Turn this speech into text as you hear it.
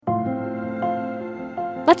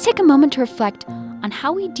Let's take a moment to reflect on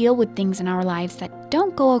how we deal with things in our lives that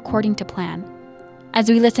don't go according to plan. As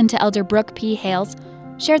we listen to Elder Brook P. Hales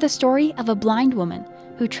share the story of a blind woman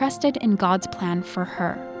who trusted in God's plan for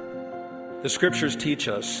her. The Scriptures teach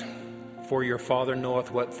us, "For your Father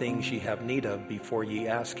knoweth what things ye have need of before ye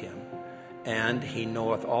ask him, and he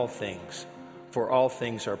knoweth all things, for all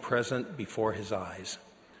things are present before his eyes."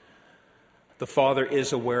 The Father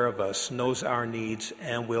is aware of us, knows our needs,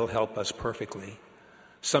 and will help us perfectly.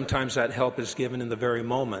 Sometimes that help is given in the very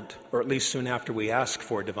moment, or at least soon after we ask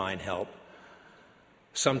for divine help.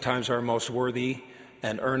 Sometimes our most worthy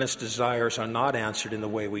and earnest desires are not answered in the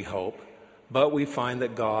way we hope, but we find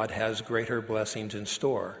that God has greater blessings in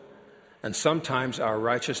store. And sometimes our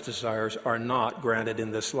righteous desires are not granted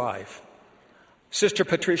in this life. Sister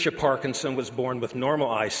Patricia Parkinson was born with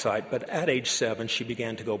normal eyesight, but at age 7, she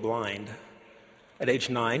began to go blind. At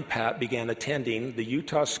age 9, Pat began attending the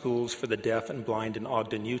Utah Schools for the Deaf and Blind in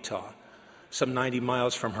Ogden, Utah, some 90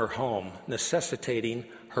 miles from her home, necessitating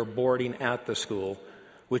her boarding at the school,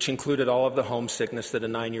 which included all of the homesickness that a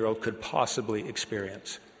 9-year-old could possibly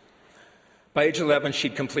experience. By age 11,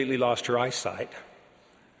 she'd completely lost her eyesight.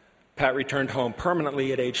 Pat returned home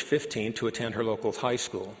permanently at age 15 to attend her local high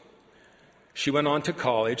school. She went on to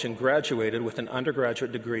college and graduated with an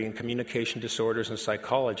undergraduate degree in communication disorders and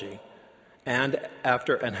psychology. And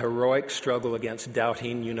after an heroic struggle against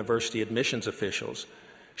doubting university admissions officials,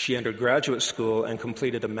 she entered graduate school and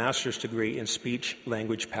completed a master's degree in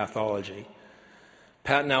speech-language pathology.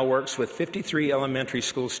 Pat now works with 53 elementary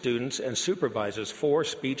school students and supervises 4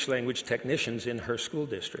 speech-language technicians in her school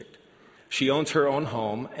district. She owns her own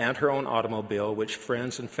home and her own automobile, which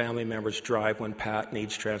friends and family members drive when Pat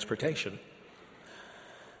needs transportation.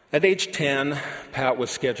 At age 10, Pat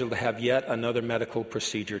was scheduled to have yet another medical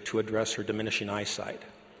procedure to address her diminishing eyesight.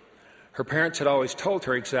 Her parents had always told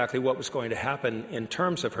her exactly what was going to happen in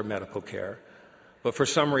terms of her medical care, but for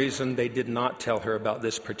some reason they did not tell her about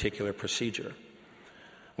this particular procedure.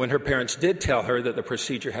 When her parents did tell her that the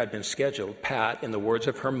procedure had been scheduled, Pat, in the words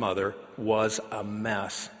of her mother, was a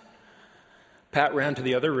mess. Pat ran to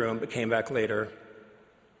the other room but came back later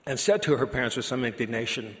and said to her parents with some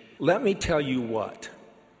indignation, "Let me tell you what.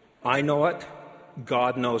 I know it,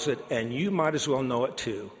 God knows it, and you might as well know it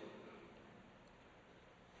too.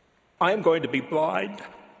 I am going to be blind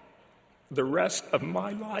the rest of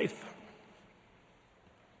my life."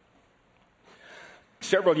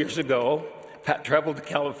 Several years ago, Pat traveled to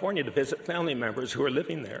California to visit family members who were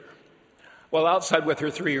living there. While outside with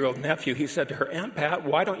her 3-year-old nephew, he said to her, "Aunt Pat,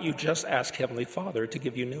 why don't you just ask Heavenly Father to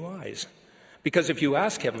give you new eyes? Because if you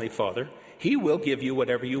ask Heavenly Father, He will give you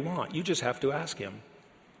whatever you want. You just have to ask Him."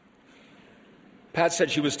 Pat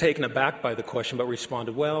said she was taken aback by the question, but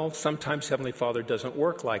responded, "Well, sometimes Heavenly Father doesn't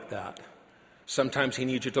work like that. Sometimes He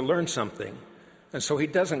needs you to learn something, and so He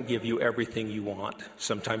doesn't give you everything you want.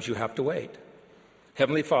 Sometimes you have to wait.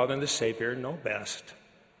 Heavenly Father and the Savior know best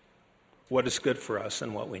what is good for us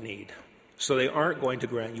and what we need. So they aren't going to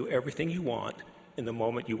grant you everything you want in the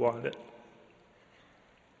moment you want it."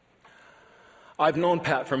 I've known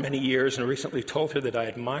Pat for many years and recently told her that I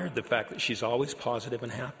admired the fact that she's always positive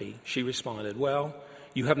and happy. She responded, "Well,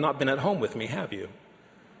 you have not been at home with me, have you?"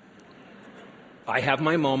 "I have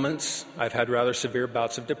my moments. I've had rather severe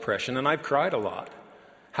bouts of depression, and I've cried a lot.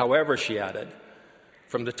 However," she added,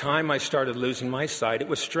 "from the time I started losing my sight, it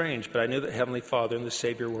was strange, but I knew that Heavenly Father and the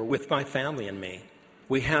Savior were with my family and me.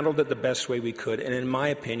 We handled it the best way we could, and in my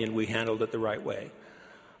opinion, we handled it the right way.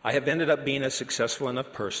 I have ended up being a successful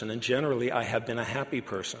enough person, and generally I have been a happy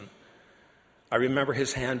person. I remember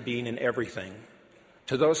His hand being in everything.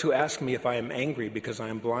 To those who ask me if I am angry because I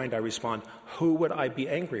am blind, I respond, who would I be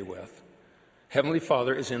angry with? Heavenly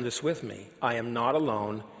Father is in this with me. I am not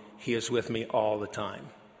alone. He is with me all the time."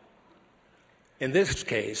 In this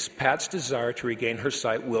case, Pat's desire to regain her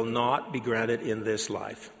sight will not be granted in this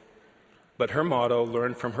life. But her motto,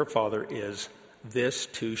 learned from her father, is, "This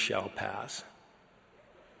too shall pass."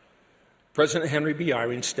 President Henry B.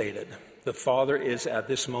 Eyring stated, "The Father is at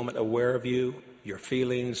this moment aware of you, your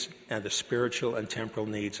feelings, and the spiritual and temporal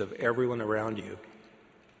needs of everyone around you."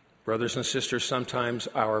 Brothers and sisters, sometimes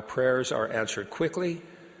our prayers are answered quickly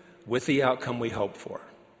with the outcome we hope for.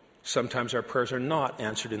 Sometimes our prayers are not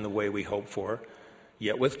answered in the way we hope for,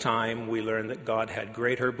 yet with time we learn that God had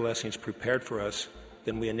greater blessings prepared for us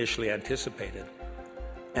than we initially anticipated.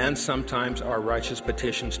 And sometimes our righteous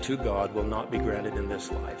petitions to God will not be granted in this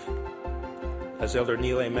life. As Elder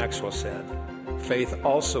Neil A. Maxwell said, faith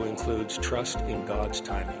also includes trust in God's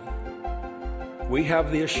timing. We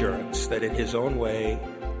have the assurance that in His own way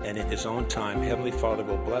and in His own time, Heavenly Father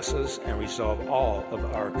will bless us and resolve all of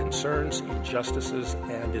our concerns, injustices,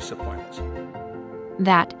 and disappointments.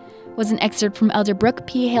 That was an excerpt from Elder Brook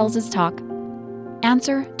P. Hales' talk,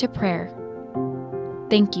 Answer to Prayer.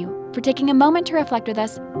 Thank you for taking a moment to reflect with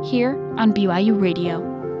us here on BYU Radio.